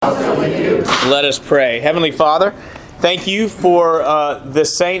Let us pray. Heavenly Father, thank you for the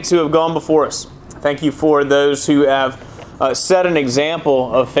saints who have gone before us. Thank you for those who have set an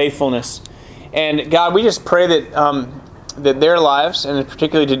example of faithfulness. And God, we just pray that that their lives, and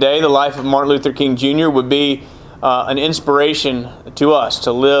particularly today, the life of Martin Luther King Jr. would be an inspiration to us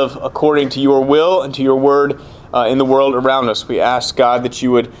to live according to your will and to your word in the world around us. We ask, God, that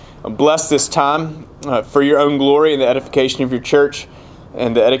you would bless this time for your own glory and the edification of your church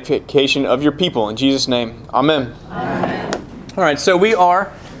and the edification of your people. In Jesus' name, amen. Amen. All right, so we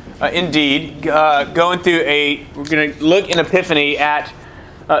are indeed going through we're going to look in Epiphany at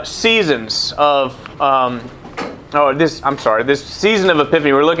seasons of, this season of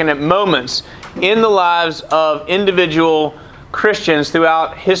Epiphany. We're looking at moments in the lives of individual Christians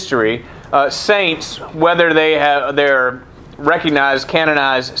throughout history, saints, whether they're recognized,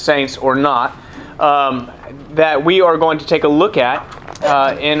 canonized saints or not, that we are going to take a look at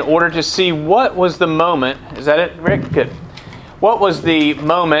in order to see what was the moment. Is that it, Rick? Good. What was the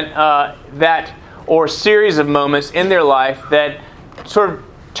moment or series of moments in their life that sort of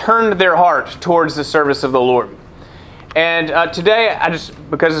turned their heart towards the service of the Lord? And today,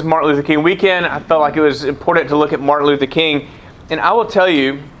 because it's Martin Luther King weekend, I felt like it was important to look at Martin Luther King. And I will tell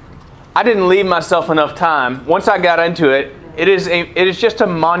you, I didn't leave myself enough time. Once I got into it, it is just a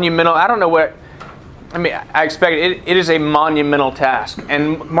monumental. I don't know what. I expect it is a monumental task.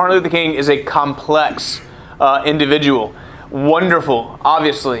 And Martin Luther King is a complex individual. Wonderful,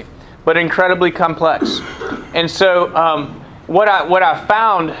 obviously, but incredibly complex. And so what I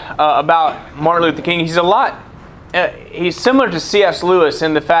found about Martin Luther King, he's similar to C.S. Lewis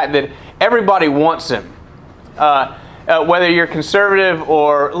in the fact that everybody wants him. Whether you're conservative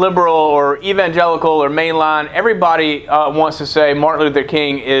or liberal or evangelical or mainline, everybody wants to say Martin Luther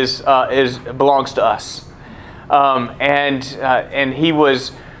King belongs to us. And he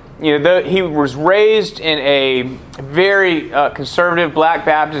was, he was raised in a very conservative Black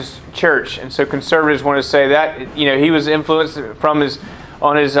Baptist church, and so conservatives want to say that he was influenced from his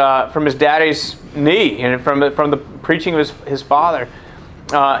daddy's knee and from the preaching of his father.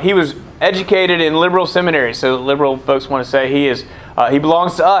 He was educated in liberal seminary, so liberal folks want to say he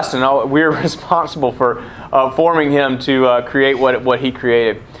belongs to us, and we're responsible for forming him to create what he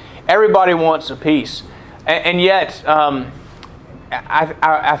created. Everybody wants a piece, and yet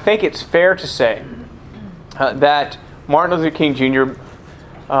I think it's fair to say that Martin Luther King Jr.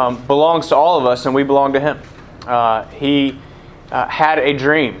 Belongs to all of us, and we belong to him. He had a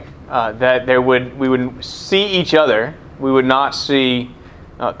dream that we would see each other. We would not see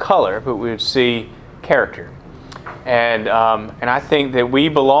color, but we would see character, and I think that we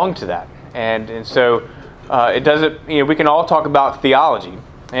belong to that, and so it doesn't. We can all talk about theology,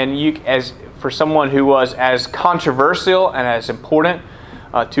 and for someone who was as controversial and as important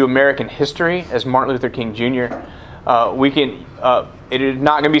to American history as Martin Luther King Jr., it is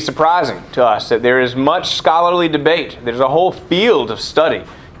not going to be surprising to us that there is much scholarly debate. There's a whole field of study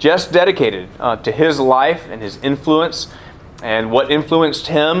just dedicated to his life and his influence and what influenced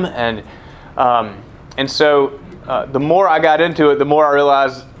him, and so the more I got into it, the more I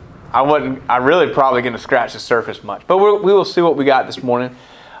realized I really probably going to scratch the surface much. But we will see what we got this morning.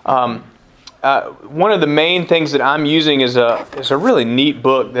 One of the main things that I'm using is a really neat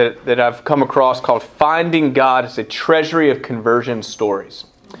book that I've come across called Finding God. It's a treasury of conversion stories,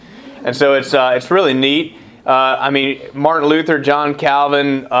 and so it's really neat. Martin Luther, John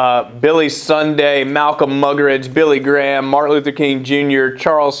Calvin, Billy Sunday, Malcolm Muggeridge, Billy Graham, Martin Luther King Jr.,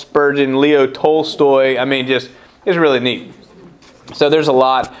 Charles Spurgeon, Leo Tolstoy. it's really neat. So there's a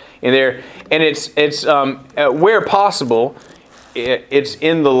lot in there, and it's where possible, it's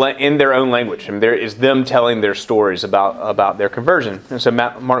in their own language. There is them telling their stories about their conversion. And so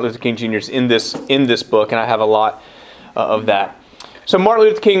Martin Luther King Jr. is in this book, and I have a lot of that. So Martin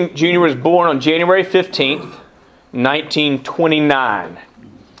Luther King Jr. was born on January 15th, 1929,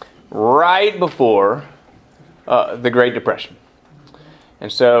 right before the Great Depression.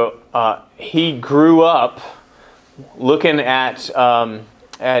 And so he grew up looking at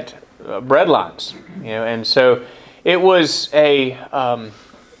bread lines, and so it was it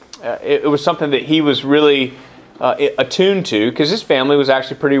was something that he was really attuned to, because his family was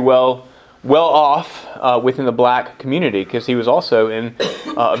actually pretty well off within the black community, because he was also in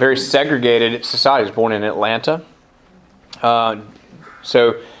a very segregated society. He was born in Atlanta.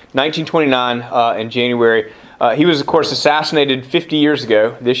 So 1929 in January. He was, of course, assassinated 50 years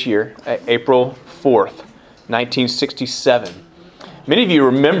ago this year, April 4th, 1967. Many of you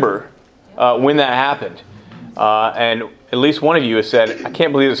remember when that happened. And at least one of you has said, I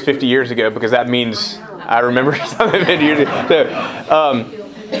can't believe it was 50 years ago, because that means I remember something 50 years ago. So,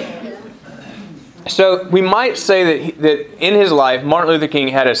 So we might say that in his life, Martin Luther King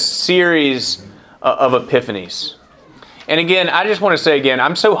had a series of epiphanies. And again, I just want to say again,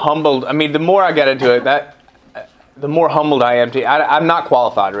 I'm so humbled. I mean, the more I got into it, the more humbled I am. I'm not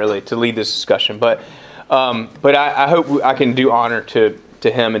qualified really to lead this discussion, but I hope I can do honor to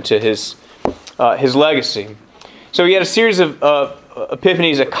him and to his legacy. So he had a series of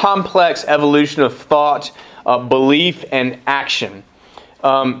epiphanies, a complex evolution of thought, belief, and action.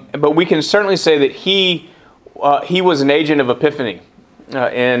 But we can certainly say that he was an agent of epiphany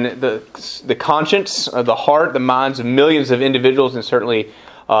in the conscience, the heart, the minds of millions of individuals, and certainly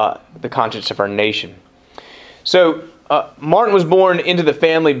the conscience of our nation. So Martin was born into the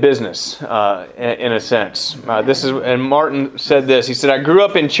family business, in a sense. And Martin said this. He said, "I grew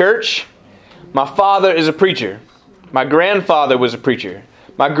up in church. My father is a preacher. My grandfather was a preacher.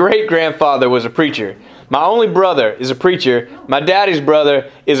 My great-grandfather was a preacher. My only brother is a preacher. My daddy's brother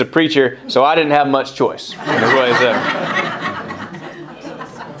is a preacher, so I didn't have much choice." That's what he said.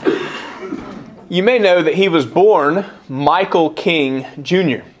 You may know that he was born Michael King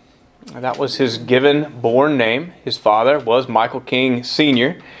Jr. That was his given born name. His father was Michael King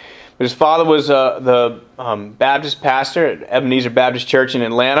Sr. But his father was the Baptist pastor at Ebenezer Baptist Church in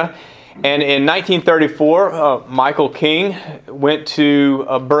Atlanta. And in 1934, Michael King went to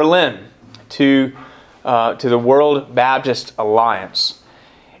Berlin to the World Baptist Alliance.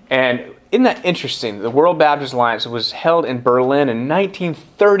 And isn't that interesting? The World Baptist Alliance was held in Berlin in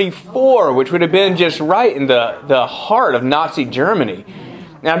 1934, which would have been just right in the heart of Nazi Germany.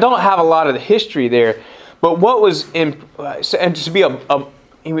 Now, I don't have a lot of the history there, but what was and to be about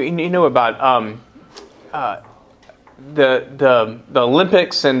the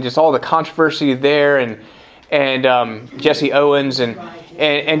Olympics and just all the controversy there, and Jesse Owens and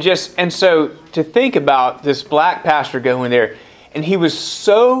so to think about this black pastor going there, and he was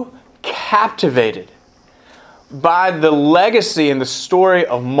so captivated by the legacy and the story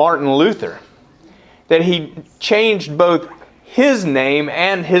of Martin Luther that he changed both his name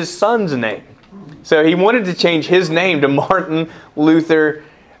and his son's name. So he wanted to change his name to Martin Luther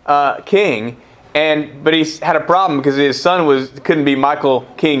King. But he had a problem because his son couldn't be Michael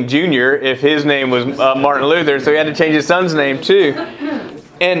King Jr. if his name was Martin Luther, so he had to change his son's name too.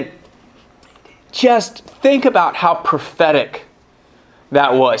 And just think about how prophetic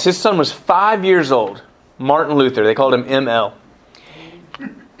that was. His son was 5 years old, Martin Luther. They called him ML.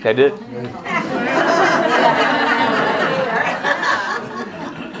 They did.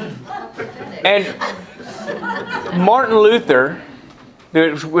 And Martin Luther,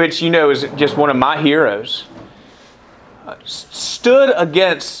 which you know is just one of my heroes, stood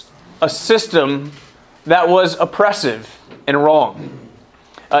against a system that was oppressive and wrong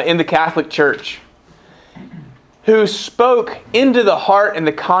in the Catholic Church, who spoke into the heart and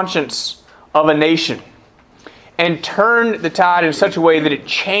the conscience of a nation and turned the tide in such a way that it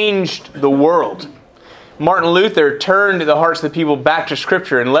changed the world. Martin Luther turned the hearts of the people back to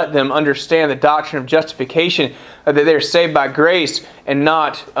Scripture and let them understand the doctrine of justification, that they're saved by grace and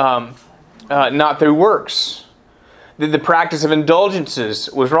not through works. The practice of indulgences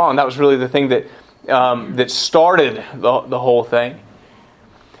was wrong. That was really the thing that started the whole thing.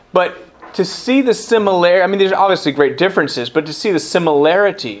 But to see the similarity, I mean, there's obviously great differences, but to see the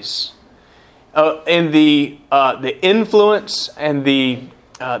similarities in the influence and the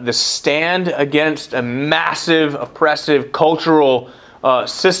stand against a massive, oppressive cultural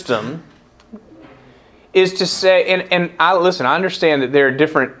system is to say, and I understand that there are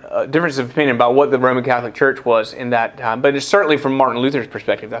differences of opinion about what the Roman Catholic Church was in that time, but it's certainly from Martin Luther's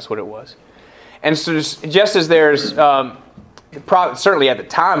perspective, that's what it was. And so just as there's, certainly at the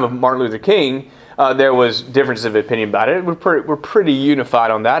time of Martin Luther King, there was differences of opinion about it. We're pretty unified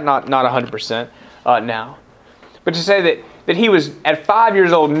on that, not 100% now. But to say that he was, at 5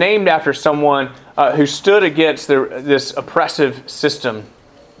 years old, named after someone who stood against this oppressive system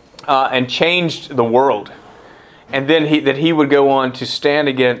and changed the world. And then he would go on to stand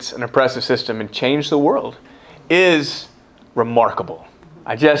against an oppressive system and change the world is remarkable.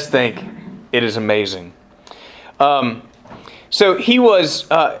 I just think it is amazing. So he was,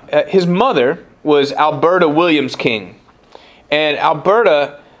 his mother was Alberta Williams King. And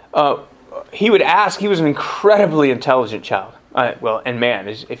Alberta, he was an incredibly intelligent child. And man,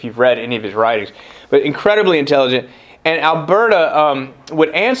 if you've read any of his writings, but incredibly intelligent. And Alberta would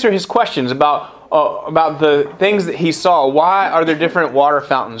answer his questions about the things that he saw. Why are there different water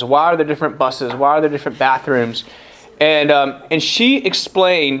fountains? Why are there different buses? Why are there different bathrooms? And she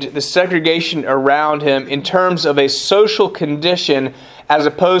explained the segregation around him in terms of a social condition as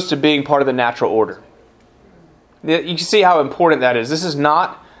opposed to being part of the natural order. You can see how important that is. This is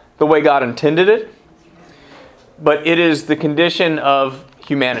not the way God intended it, but it is the condition of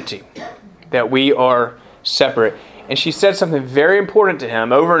humanity, that we are separate. And she said something very important to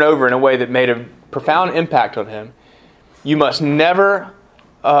him over and over in a way that made a profound impact on him. You must never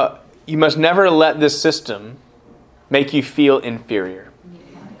let this system make you feel inferior.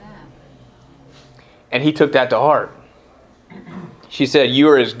 And he took that to heart. She said, you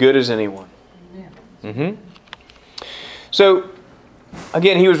are as good as anyone. Mm-hmm. So,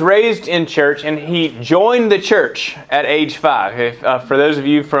 again, he was raised in church, and he joined the church at age 5. For those of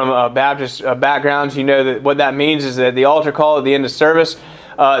you from Baptist backgrounds, you know that what that means is that the altar call at the end of service,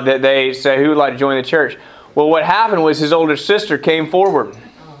 that they say, who would like to join the church? Well, what happened was his older sister came forward.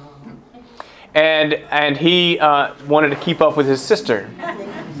 And he wanted to keep up with his sister.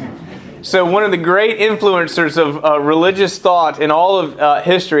 So one of the great influencers of religious thought in all of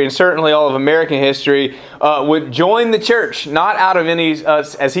history, and certainly all of American history, would join the church, not out of any,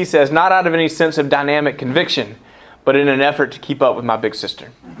 as he says, not out of any sense of dynamic conviction, but in an effort to keep up with my big sister.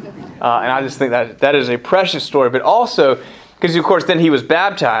 And I just think that is a precious story. But also, because of course then he was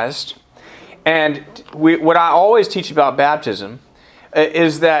baptized, and what I always teach about baptism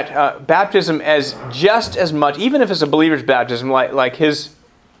is that baptism as just as much, even if it's a believer's baptism like his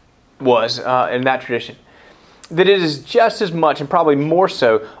was in that tradition, that it is just as much and probably more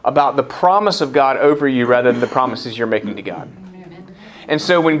so about the promise of God over you rather than the promises you're making to God. And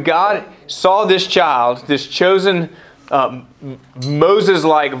so when God saw this child, this chosen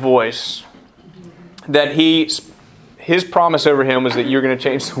Moses-like voice, that his promise over him was that you're going to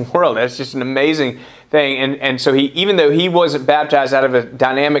change the world. That's just an amazing thing. And so even though he wasn't baptized out of a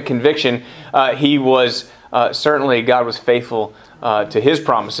dynamic conviction, he was certainly, God was faithful to his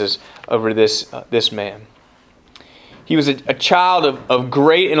promises over this man. He was a child of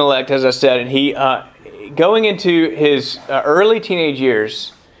great intellect, as I said, and he going into his early teenage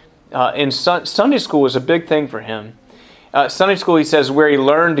years in Sunday school was a big thing for him. Sunday school, he says, where he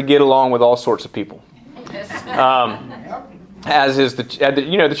learned to get along with all sorts of people. As is the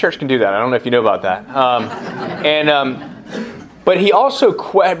church can do that. I don't know if you know about that. But he also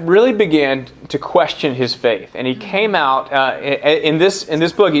really began to question his faith, and he came out in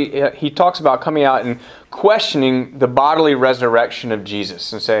this book. He talks about coming out and questioning the bodily resurrection of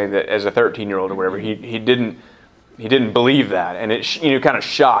Jesus, and saying that as a 13-year-old or whatever, he didn't believe that, and it kind of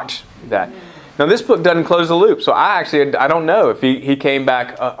shocked that. Now this book doesn't close the loop, so I don't know if he came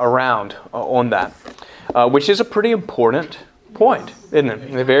back around on that, which is a pretty important point, isn't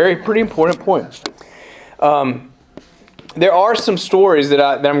it? A very pretty important point. There are some stories that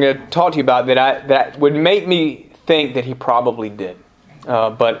I'm going to talk to you about that would make me think that he probably did,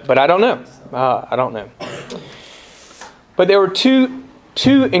 but I don't know. I don't know. But there were two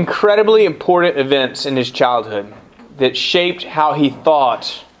incredibly important events in his childhood that shaped how he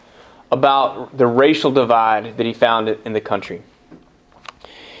thought about the racial divide that he found in the country.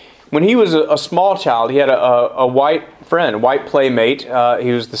 When he was a small child, he had a white friend, a white playmate.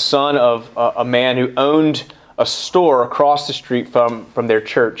 He was the son of a man who owned a store across the street from their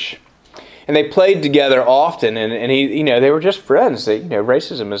church. And they played together often, and he, they were just friends.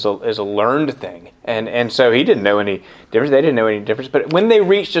 Racism is a learned thing. And so he didn't know any difference. They didn't know any difference. But when they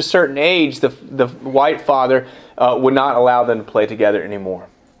reached a certain age, the white father would not allow them to play together anymore.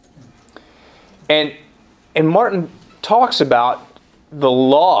 And Martin talks about the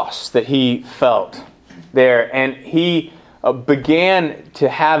loss that he felt there, and he began to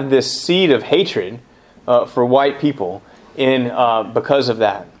have this seed of hatred for white people because of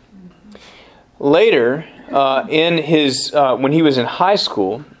that. Later, in his when he was in high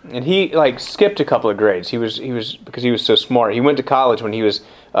school, and he skipped a couple of grades. He was because he was so smart. He went to college when he was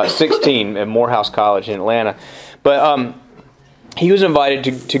 16 at Morehouse College in Atlanta, but he was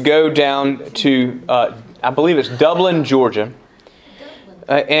invited to go down to I believe it's Dublin, Georgia,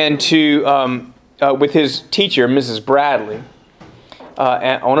 and to with his teacher, Mrs. Bradley.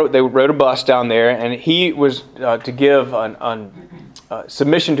 They rode a bus down there, and he was to give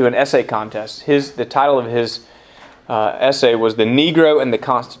submission to an essay contest. The title of his essay was "The Negro and the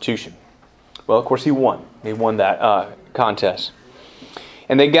Constitution." Well, of course, he won. He won that contest.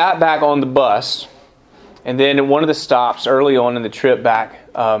 And they got back on the bus, and then at one of the stops early on in the trip back,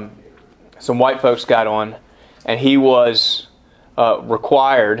 some white folks got on, and he was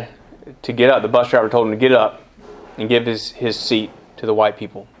required to get up. The bus driver told him to get up and give his seat to the white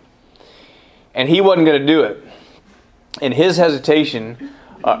people. And he wasn't going to do it. And his hesitation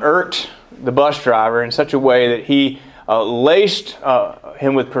irked the bus driver in such a way that he laced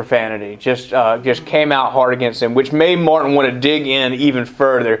him with profanity, just came out hard against him, which made Martin want to dig in even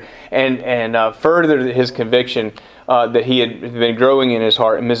further and further his conviction that he had been growing in his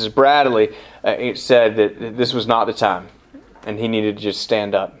heart. And Mrs. Bradley said that this was not the time, and he needed to just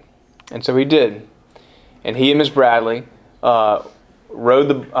stand up. And so he did. And he and Miss Bradley rode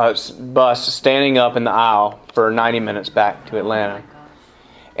the bus standing up in the aisle for 90 minutes back to Atlanta.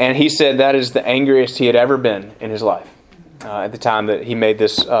 And he said that is the angriest he had ever been in his life at the time that he made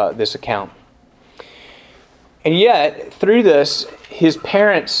this account. And yet, through this, his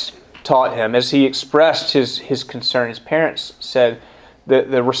parents taught him, as he expressed his concern, his parents said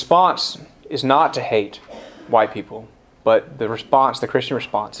that the response is not to hate white people, but the Christian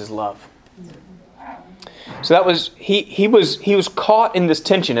response is love. So that was he was caught in this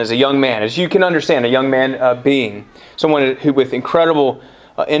tension as a young man, as you can understand, a young man being someone who with incredible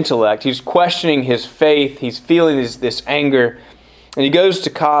intellect. He's questioning his faith. He's feeling this anger, and he goes to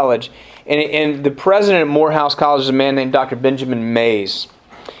college. And the president of Morehouse College is a man named Dr. Benjamin Mays,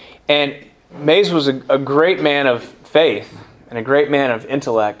 and Mays was a great man of faith and a great man of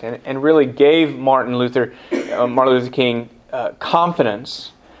intellect, and really gave Martin Luther King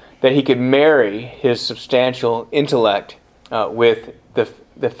confidence that he could marry his substantial intellect with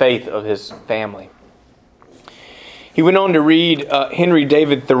the faith of his family. He went on to read Henry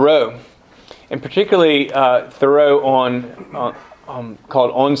David Thoreau, and particularly Thoreau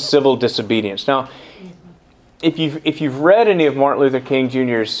called On Civil Disobedience. Now, if you've read any of Martin Luther King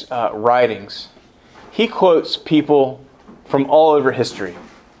Jr.'s writings, he quotes people from all over history.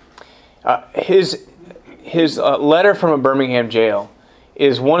 His letter from a Birmingham jail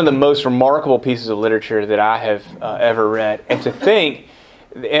is one of the most remarkable pieces of literature that I have ever read. And to think,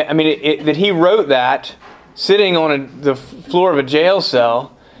 that he wrote that sitting on the floor of a jail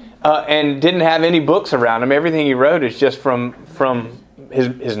cell and didn't have any books around him. Everything he wrote is just from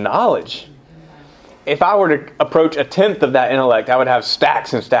his knowledge. If I were to approach a tenth of that intellect, I would have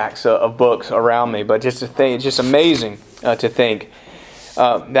stacks and stacks of books around me. But just to think, it's just amazing to think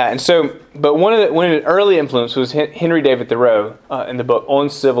that. And so, but one of the early influence was Henry David Thoreau in the book On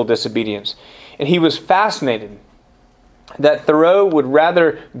Civil Disobedience, and he was fascinated that Thoreau would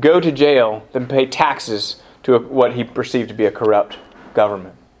rather go to jail than pay taxes to what he perceived to be a corrupt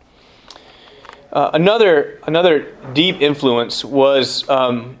government. Another deep influence was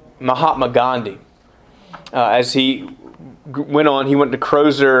Mahatma Gandhi. As he went on, he went to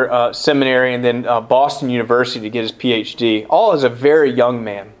Crozer Seminary and then Boston University to get his PhD, all as a very young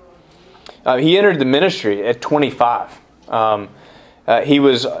man. He entered the ministry at 25. He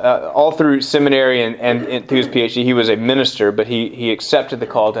was all through seminary and through his PhD, he was a minister, but he accepted the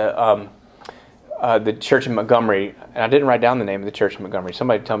call to the church in Montgomery. And I didn't write down the name of the church in Montgomery.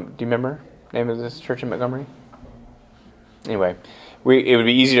 Somebody tell me, do you remember the name of this church in Montgomery? Anyway, it would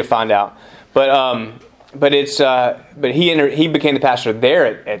be easy to find out. But he became the pastor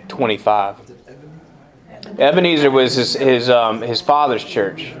there at 25. Ebenezer was his father's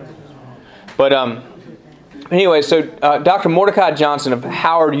church. But anyway, so Dr. Mordecai Johnson of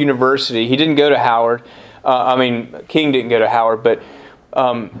Howard University, he didn't go to Howard. King didn't go to Howard, but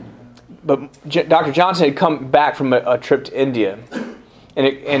Dr. Johnson had come back from a trip to India,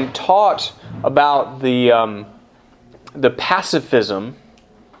 and taught about the pacifism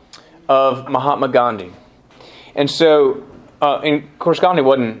of Mahatma Gandhi. And so, and of course, Gandhi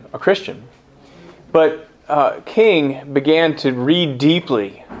wasn't a Christian, but King began to read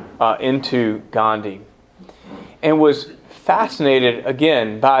deeply into Gandhi and was fascinated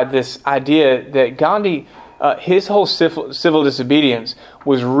again by this idea that Gandhi, his whole civil disobedience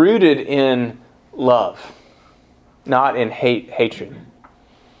was rooted in love, not in hatred.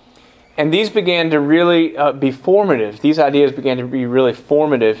 And these began to really be formative. These ideas began to be really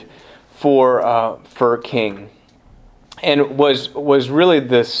formative for King, and was really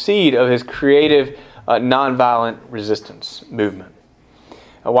the seed of his creative nonviolent resistance movement.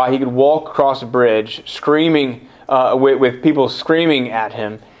 While he could walk across a bridge, screaming with people screaming at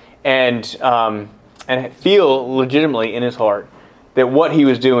him, and feel legitimately in his heart that what he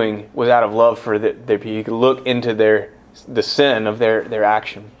was doing was out of love for their people. He could look into the sin of their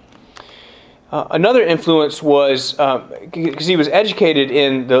action. Another influence was because he was educated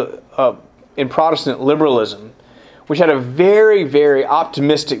in Protestant liberalism, which had a very, very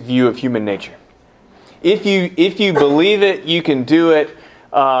optimistic view of human nature. If you believe it, you can do it.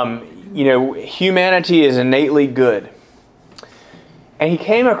 Humanity is innately good. And he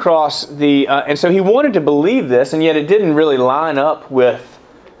came across and so he wanted to believe this, and yet it didn't really line up with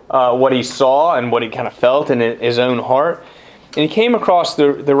what he saw and what he kind of felt in his own heart. And he came across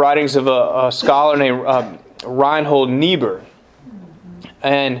the writings of a scholar named Reinhold Niebuhr.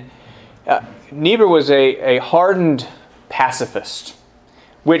 And Niebuhr was a hardened pacifist,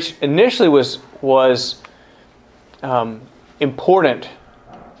 which initially was important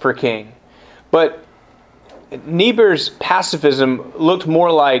for King. But Niebuhr's pacifism looked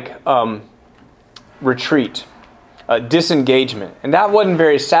more like retreat, disengagement. And that wasn't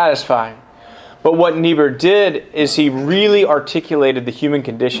very satisfying. But what Niebuhr did is he really articulated the human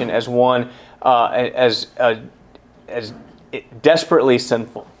condition as one as desperately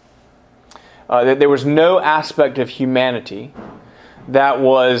sinful. That there was no aspect of humanity that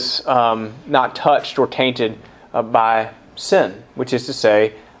was not touched or tainted by sin, which is to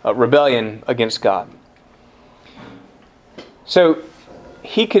say, rebellion against God. So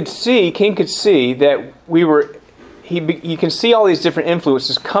King could see that you can see all these different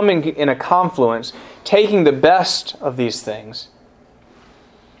influences coming in a confluence, taking the best of these things.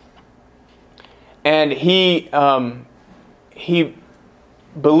 And he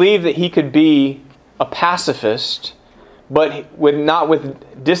believed that he could be a pacifist, but not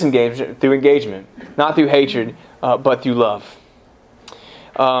with disengagement, through engagement, not through hatred, but through love.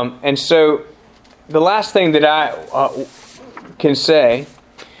 And so the last thing that I can say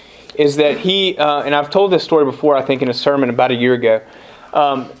is that he, and I've told this story before, I think in a sermon about a year ago,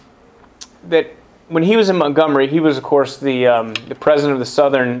 that when he was in Montgomery, he was, of course, the president of the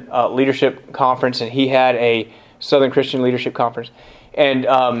Southern Leadership Conference, and he had a Southern Christian Leadership Conference, and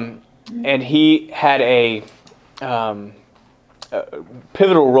he had a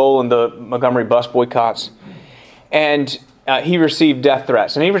pivotal role in the Montgomery bus boycotts, and he received death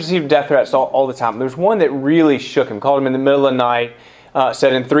threats, and he received death threats all the time. There was one that really shook him. Called him in the middle of the night.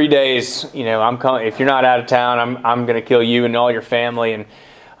 Said in 3 days, I'm coming. If you're not out of town, I'm going to kill you and all your family,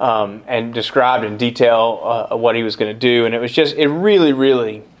 and described in detail what he was going to do. And it really,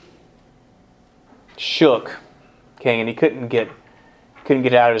 really shook King, and he couldn't get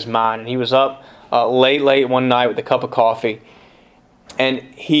out of his mind. And he was up late one night with a cup of coffee, and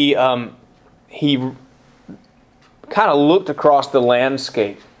he kind of looked across the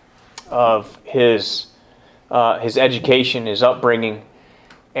landscape of his education, his upbringing,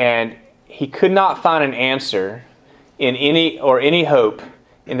 and he could not find an answer in any hope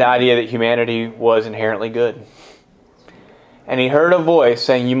in the idea that humanity was inherently good. And he heard a voice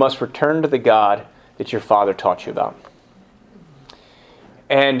saying, "You must return to the God that your father taught you about."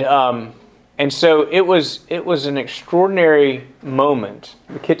 And so it was an extraordinary moment,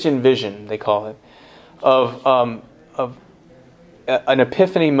 the kitchen vision they call it, of an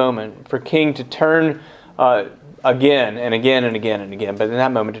epiphany moment for King to turn again and again and again and again, but in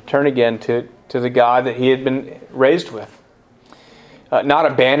that moment to turn again to the God that he had been raised with. Not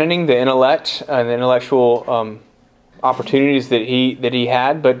abandoning the intellect and the intellectual opportunities that he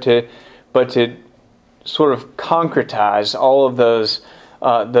had, but to sort of concretize all of those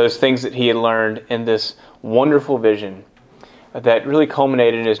things that he had learned in this wonderful vision that really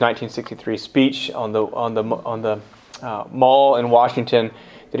culminated in his 1963 speech on the mall in Washington.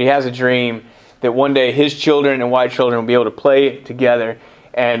 That he has a dream that one day his children and white children will be able to play together,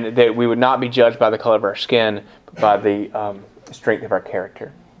 and that we would not be judged by the color of our skin, but by the strength of our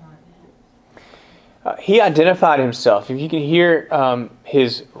character. He identified himself. If you can hear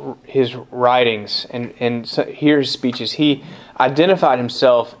his writings and hear his speeches, he identified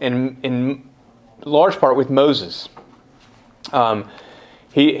himself in large part with Moses.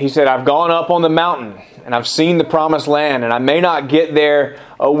 He said, "I've gone up on the mountain and I've seen the promised land, and I may not get there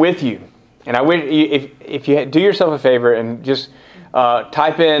with you. And I wish if you do yourself a favor and just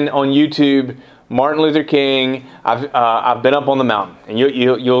type in on YouTube Martin Luther King. I've been up on the mountain, and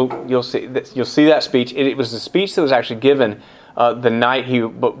you'll see that speech. It was the speech that was actually given the night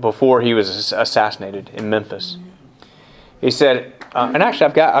before he was assassinated in Memphis. He said, and actually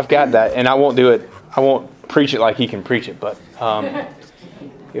I've got that, and I won't do it. I won't preach it like he can preach it, but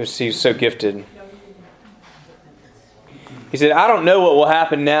he's so gifted. He said, "I don't know what will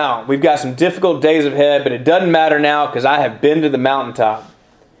happen now. We've got some difficult days ahead, but it doesn't matter now because I have been to the mountaintop.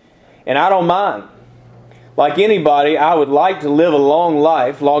 And I don't mind. Like anybody, I would like to live a long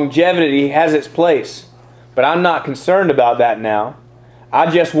life. Longevity has its place. But I'm not concerned about that now. I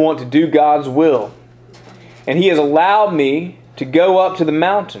just want to do God's will. And He has allowed me to go up to the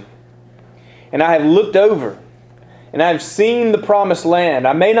mountain. And I have looked over. And I have seen the promised land.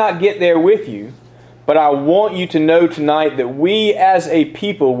 I may not get there with you, but I want you to know tonight that we as a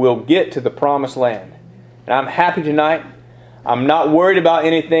people will get to the promised land. And I'm happy tonight. I'm not worried about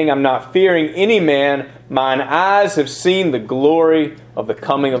anything. I'm not fearing any man. Mine eyes have seen the glory of the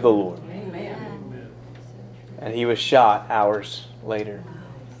coming of the Lord." Amen. And he was shot hours later.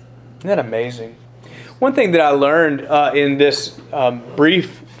 Isn't that amazing? One thing that I learned in this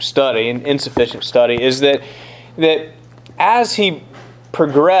brief study, and insufficient study, is that as he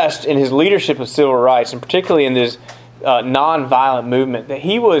progressed in his leadership of civil rights, and particularly in this nonviolent movement, that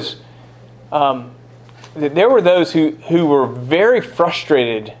he was that there were those who were very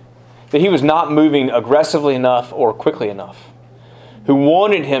frustrated that he was not moving aggressively enough or quickly enough, who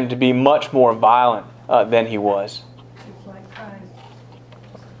wanted him to be much more violent than he was.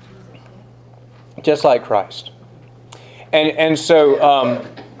 Just like Christ. And then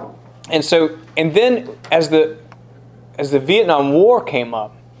as the Vietnam War came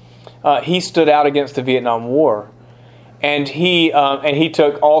up, he stood out against the Vietnam War, and he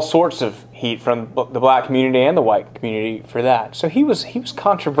took all sorts of heat from the black community and the white community for that. So he was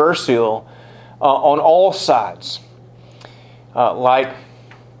controversial on all sides, like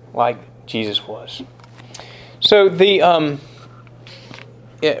Jesus was. So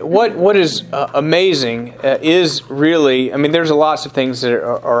what is amazing is really, I mean, there's lots of things that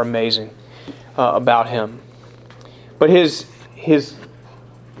are amazing about him, but his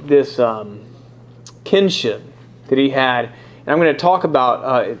kinship that he had, and I'm going to talk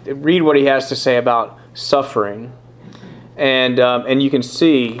about, read what he has to say about suffering, and you can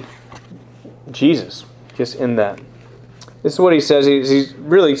see Jesus just in that. This is what he says. He's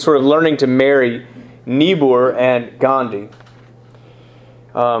really sort of learning to marry Niebuhr and Gandhi.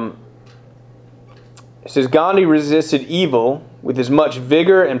 It says, Gandhi resisted evil with as much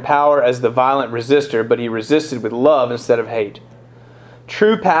vigor and power as the violent resistor, but he resisted with love instead of hate.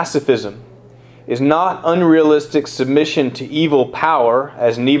 True pacifism is not unrealistic submission to evil power,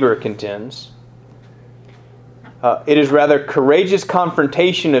 as Niebuhr contends. It is rather courageous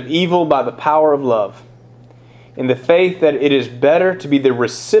confrontation of evil by the power of love, in the faith that it is better to be the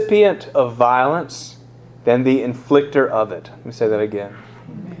recipient of violence than the inflictor of it. Let me say that again.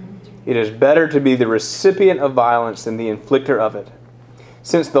 It is better to be the recipient of violence than the inflictor of it,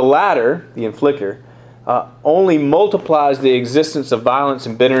 since the latter, the inflictor, only multiplies the existence of violence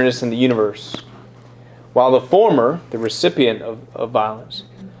and bitterness in the universe, while the former, the recipient of violence,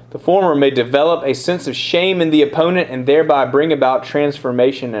 the former may develop a sense of shame in the opponent and thereby bring about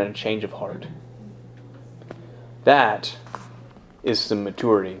transformation and a change of heart. That is some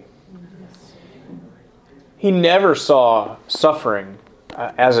maturity. He never saw suffering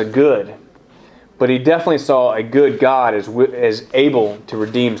as a good, but he definitely saw a good God as able to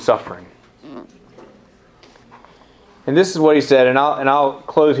redeem suffering. And this is what he said, and I'll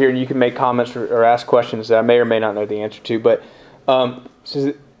close here, and you can make comments or ask questions that I may or may not know the answer to. But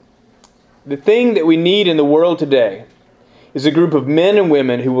says the thing that we need in the world today is a group of men and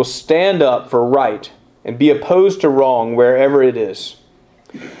women who will stand up for right and be opposed to wrong wherever it is.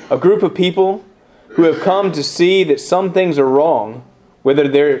 A group of people who have come to see that some things are wrong, whether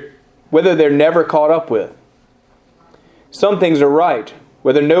they're never caught up with. Some things are right,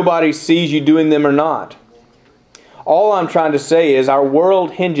 whether nobody sees you doing them or not. All I'm trying to say is our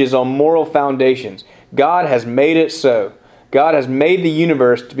world hinges on moral foundations. God has made it so. God has made the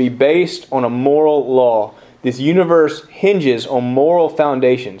universe to be based on a moral law. This universe hinges on moral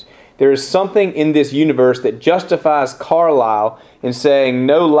foundations. There is something in this universe that justifies Carlyle in saying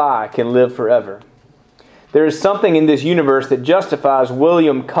no lie can live forever. There is something in this universe that justifies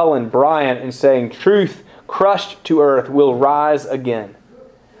William Cullen Bryant in saying truth crushed to earth will rise again.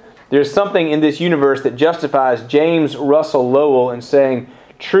 There is something in this universe that justifies James Russell Lowell in saying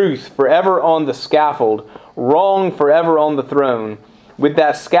truth forever on the scaffold, wrong forever on the throne. With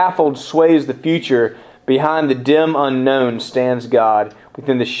that scaffold sways the future, behind the dim unknown stands God,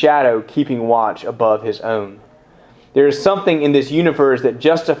 within the shadow keeping watch above His own. There is something in this universe that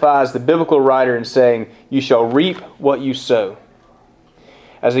justifies the biblical writer in saying, you shall reap what you sow.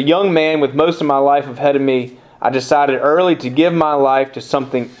 As a young man with most of my life ahead of me, I decided early to give my life to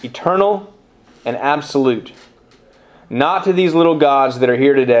something eternal and absolute. Not to these little gods that are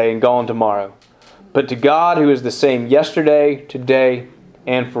here today and gone tomorrow, but to God who is the same yesterday, today,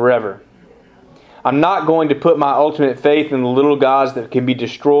 and forever. I'm not going to put my ultimate faith in the little gods that can be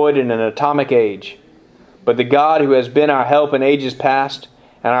destroyed in an atomic age, but the God who has been our help in ages past,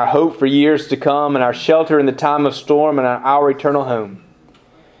 and our hope for years to come, and our shelter in the time of storm, and our eternal home.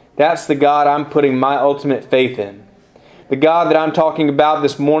 That's the God I'm putting my ultimate faith in. The God that I'm talking about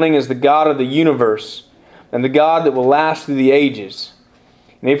this morning is the God of the universe, and the God that will last through the ages.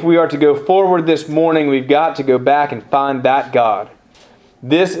 And if we are to go forward this morning, we've got to go back and find that God.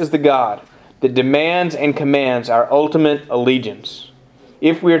 This is the God that demands and commands our ultimate allegiance.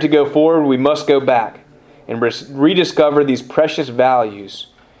 If we are to go forward, we must go back and rediscover these precious values,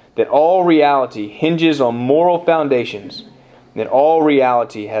 that all reality hinges on moral foundations, that all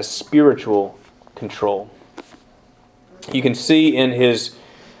reality has spiritual control. You can see in his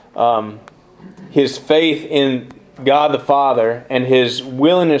faith in God the Father and his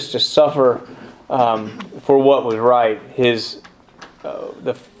willingness to suffer for what was right,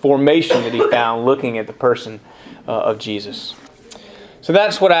 the formation that he found looking at the person of Jesus. So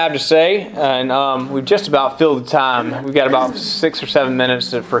that's what I have to say, and we've just about filled the time. We've got about 6 or 7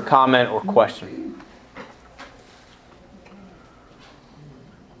 minutes for comment or question.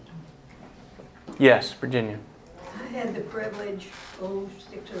 Yes, Virginia. I had the privilege, 6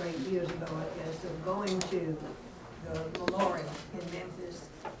 or 8 years ago, I guess, of going to the memorial in Memphis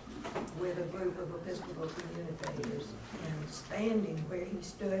with a group of Episcopal communicators and standing where he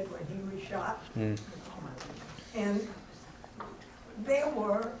stood when he was shot. And there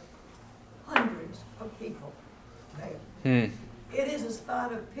were hundreds of people there. It is a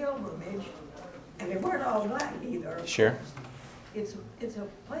spot of pilgrimage, and they weren't all black either. Sure. It's a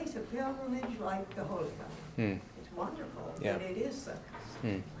place of pilgrimage like the Holy Land. It's wonderful, Yeah. but it is so.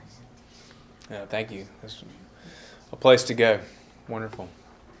 Yeah, thank you. That's a place to go. Wonderful.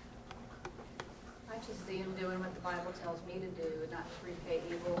 I just see him doing what the Bible tells me to do, not to repay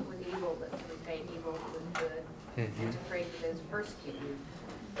evil with evil, but to repay evil with good, and to pray for those persecuted.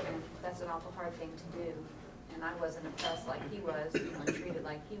 And that's an awful hard thing to do. And I wasn't oppressed like he was, and treated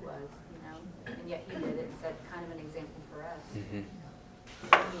like he was, and yet he did it and set kind of an example for us.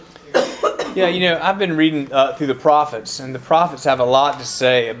 Yeah, I've been reading through the prophets, and the prophets have a lot to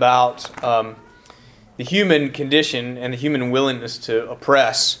say about the human condition and the human willingness to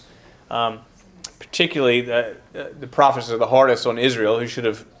oppress. Particularly, the prophets are the hardest on Israel, who should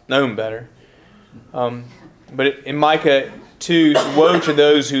have known better. But in Micah 2, woe to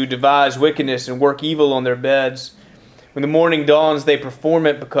those who devise wickedness and work evil on their beds. When the morning dawns, they perform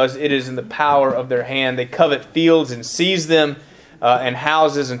it because it is in the power of their hand. They covet fields and seize them, and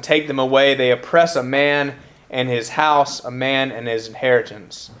houses and take them away. They oppress a man and his house, a man and his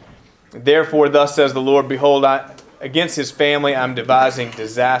inheritance. Therefore, thus says the Lord, behold, against his family I am devising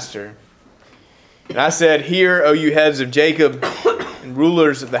disaster. And I said, hear, O you heads of Jacob and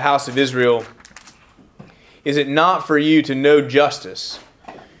rulers of the house of Israel, is it not for you to know justice?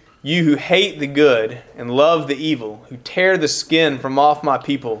 You who hate the good and love the evil, who tear the skin from off my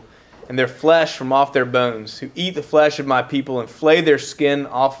people and their flesh from off their bones, who eat the flesh of my people and flay their skin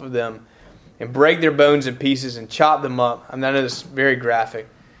off of them and break their bones in pieces and chop them up. I know this is very graphic.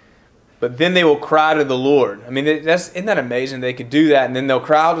 But then they will cry to the Lord. Isn't that amazing? They could do that, and then they'll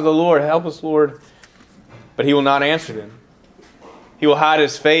cry out to the Lord, help us, Lord. But he will not answer them. He will hide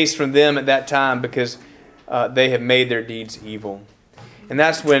his face from them at that time because they have made their deeds evil. And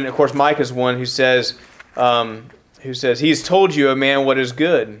that's when, of course, Micah's one who says, he has told you, O man, what is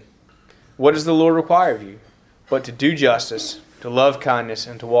good. What does the Lord require of you? But to do justice, to love kindness,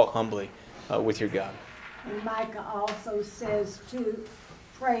 and to walk humbly with your God. And Micah also says to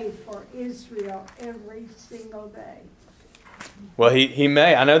pray for Israel every single day. Well, he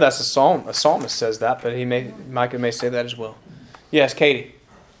may. I know that's a psalm. A psalmist says that, but Micah may say that as well. Yes, Katie.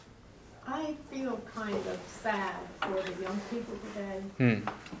 I feel kind of sad for the young people today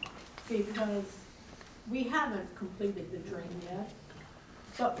because we haven't completed the dream yet,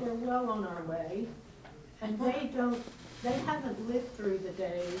 but we're well on our way, and they haven't lived through the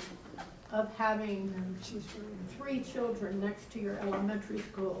days of having 3 children next to your elementary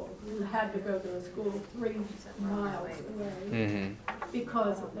school who had to go to a school 3 miles away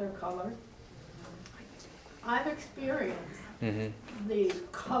because of their color. I've experienced the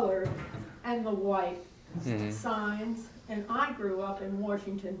colored and the white signs, and I grew up in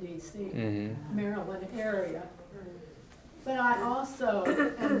Washington, D.C., Maryland area. But I also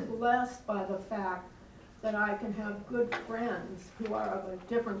am blessed by the fact that I can have good friends who are of a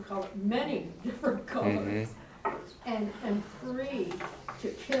different color, many different colors, and am free to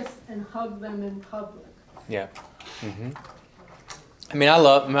kiss and hug them in public. Yeah. I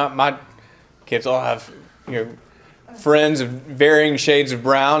love my kids all have friends of varying shades of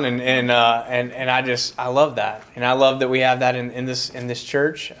brown, and I love that, and I love that we have that in this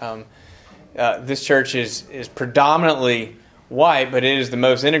church. This church is predominantly white, but it is the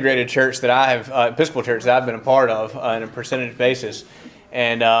most integrated church that I have, Episcopal church that I've been a part of on a percentage basis,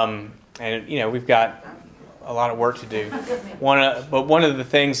 and we've got a lot of work to do. But one of the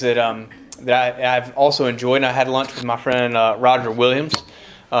things that I've also enjoyed, and I had lunch with my friend Roger Williams,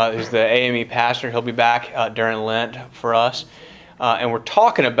 who's the AME pastor. He'll be back during Lent for us, and we're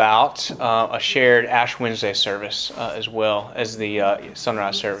talking about a shared Ash Wednesday service as well as the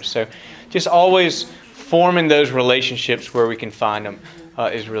sunrise service. So just always forming those relationships where we can find them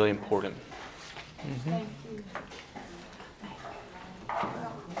is really important. Thank you.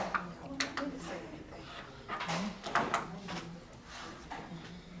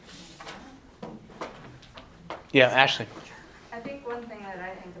 Yeah, Ashley. I think one thing that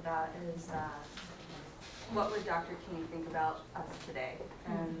I think about is what would Dr. King think about us today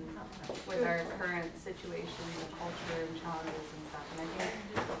and with our current situation and culture and challenges and stuff. And I think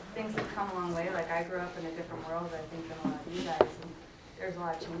things have come a long way. Like I grew up in a different world, I think, than a lot of you guys. And there's a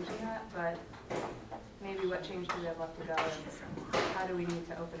lot of change in that, but maybe what change do we have left to go and how do we need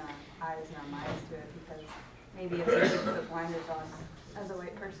to open our eyes and our minds to it? Because maybe it's easy to put blinders on as a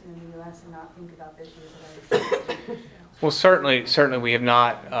white person in the U.S. and not think about the issues that I see. Well, certainly we have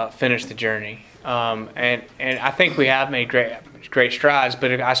not finished the journey, and I think we have made great strides.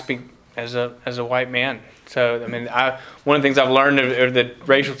 But I speak as a white man, so I mean, one of the things I've learned of the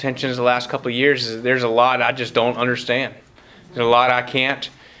racial tensions the last couple of years is there's a lot I just don't understand. There's a lot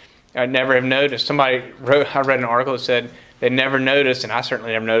I never have noticed. I read an article that said they never noticed, and I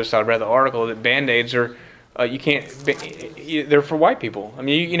certainly never noticed. I read the article that Band-Aids are. You can't. They're for white people. I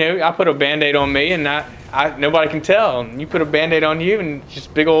mean, I put a Band-Aid on me, and nobody can tell. And you put a Band-Aid on you, and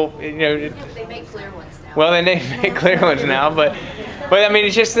just big old. They make clear ones now. Well, they make clear ones now, but I mean,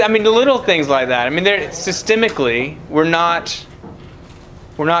 it's just. I mean, the little things like that. I mean, systemically, we're not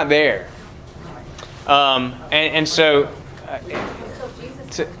there. And so. Until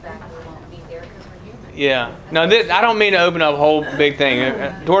Jesus comes back, we won't be there because we're human. Yeah. No, I don't mean to open up a whole big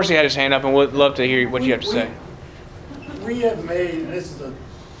thing. Dorsey had his hand up and would love to hear what you have to say. We have made, and this is a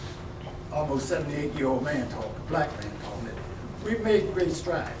almost 78-year-old man talking, a black man talking, we've made great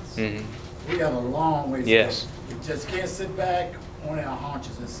strides. Mm-hmm. We have a long way to Yes. go. We just can't sit back on our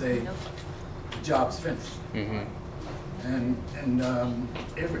haunches and say, the job's finished. Mm-hmm. And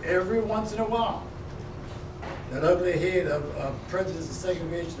every once in a while, that ugly head of prejudice and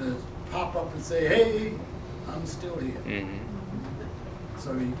segregation will pop up and say, hey, I'm still here. Mm-hmm.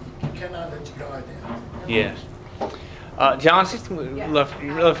 So you cannot let your guard down. Yes. John, we'd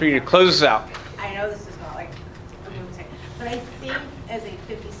love for you to close us out. I know this is not like a movie thing, but I think as a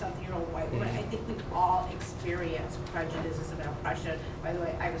 50-something-year-old white woman, I think we've all experienced prejudices and oppression. By the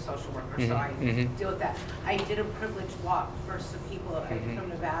way, I'm a social worker, so I deal with that. I did a privileged walk for some people from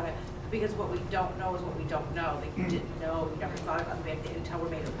Nevada, because what we don't know is what we don't know. Like you didn't know, you never thought about it until we're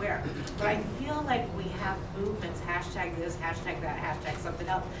made aware. But I feel like we have movements, hashtag this, hashtag that, hashtag something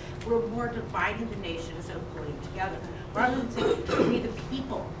else. We're more dividing the nation instead of pulling it together. Rather than saying, we the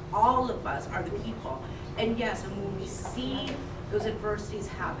people, all of us are the people. And yes, and when we see those adversities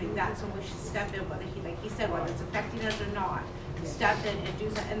happening, that's when we should step in, whether like he said, whether it's affecting us or not. Step in and do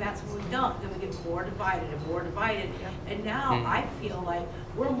something, and that's when we don't. Then we get more divided and more divided. And now I feel like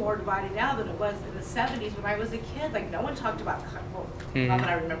we're more divided now than it was in the 70s when I was a kid. Like no one talked about color. Well, not that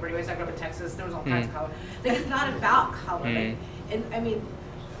I remember anyways. I grew up in Texas. There was all kinds of color. Like it's not about color. Like, and I mean,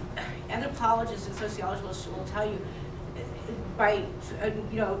 anthropologists and sociologists will tell you by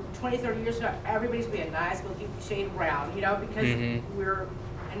 20, 30 years ago, everybody's gonna be a nice little shade brown, because we're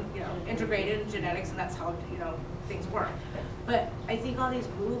integrated in genetics, and that's how things work. But I think all these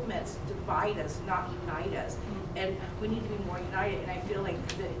movements divide us, not unite us, and we need to be more united. And I feel like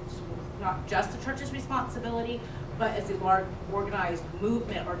it's not just the church's responsibility, but as a large organized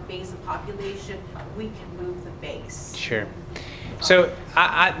movement or base of population, we can move the base. Sure. So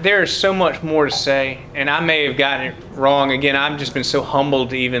there's so much more to say, and I may have gotten it wrong. Again, I've just been so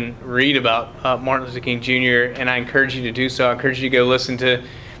humbled to even read about Martin Luther King Jr., and I encourage you to do so. I encourage you to go listen to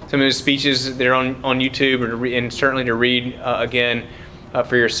some of his speeches. They're on YouTube, and certainly to read again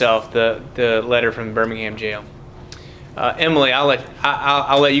for yourself the letter from the Birmingham jail. Emily, I'll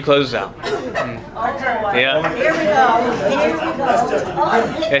let you close us out. Yeah. Here we go.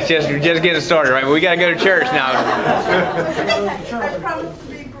 It's just getting started, right? But we got to go to church now. I promise to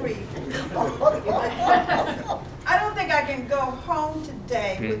be brief. I don't think I can go home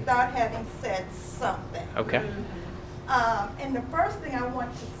today without having said something. Okay. And the first thing I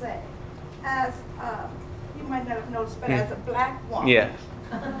want to say, as you might not have noticed, but as a black woman. Yeah.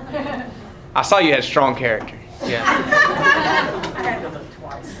 I saw you had strong character. Yeah. I had to look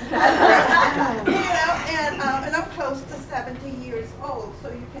twice. And I'm close to 70 years old, so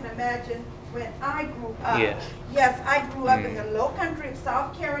you can imagine when I grew up. Yes. Yes, I grew up in the low country of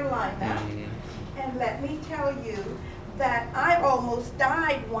South Carolina, and let me tell you that I almost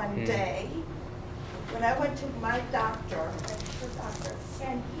died one day when I went to my doctor,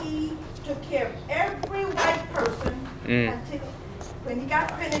 and he took care of every white person until when he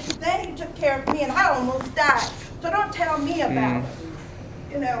got finished, then he took care of me, and I almost died. So don't tell me about it.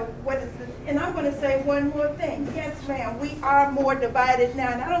 What is it? And I'm going to say one more thing. Yes, ma'am, we are more divided now,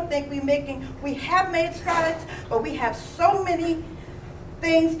 and I don't think we have made strides, but we have so many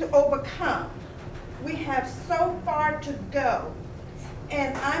things to overcome. We have so far to go.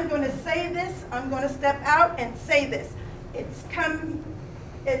 And I'm going to say this, I'm going to step out and say this.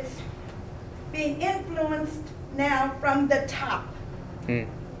 It's being influenced now from the top. And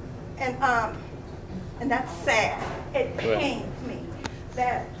that's sad. It pains me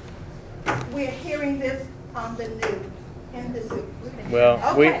that we're hearing this on the news, in the news. Well,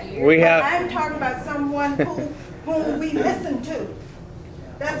 Okay, we but have. I'm talking about someone whom we listen to.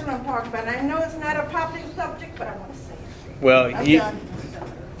 That's what I'm talking about. I know it's not a popular subject, but I want to say it. Well, I'm done.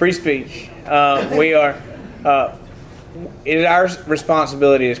 free speech. We are. It is our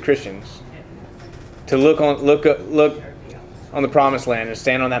responsibility as Christians to look on the promised land and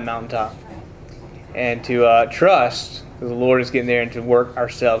stand on that mountaintop, and to trust that the Lord is getting there, and to work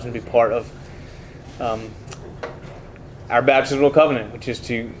ourselves and be part of our baptismal covenant, which is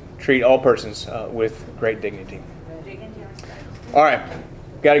to treat all persons with great dignity. All right,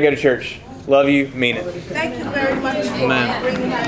 got to go to church. Love you, mean it. Thank you very much for bringing that.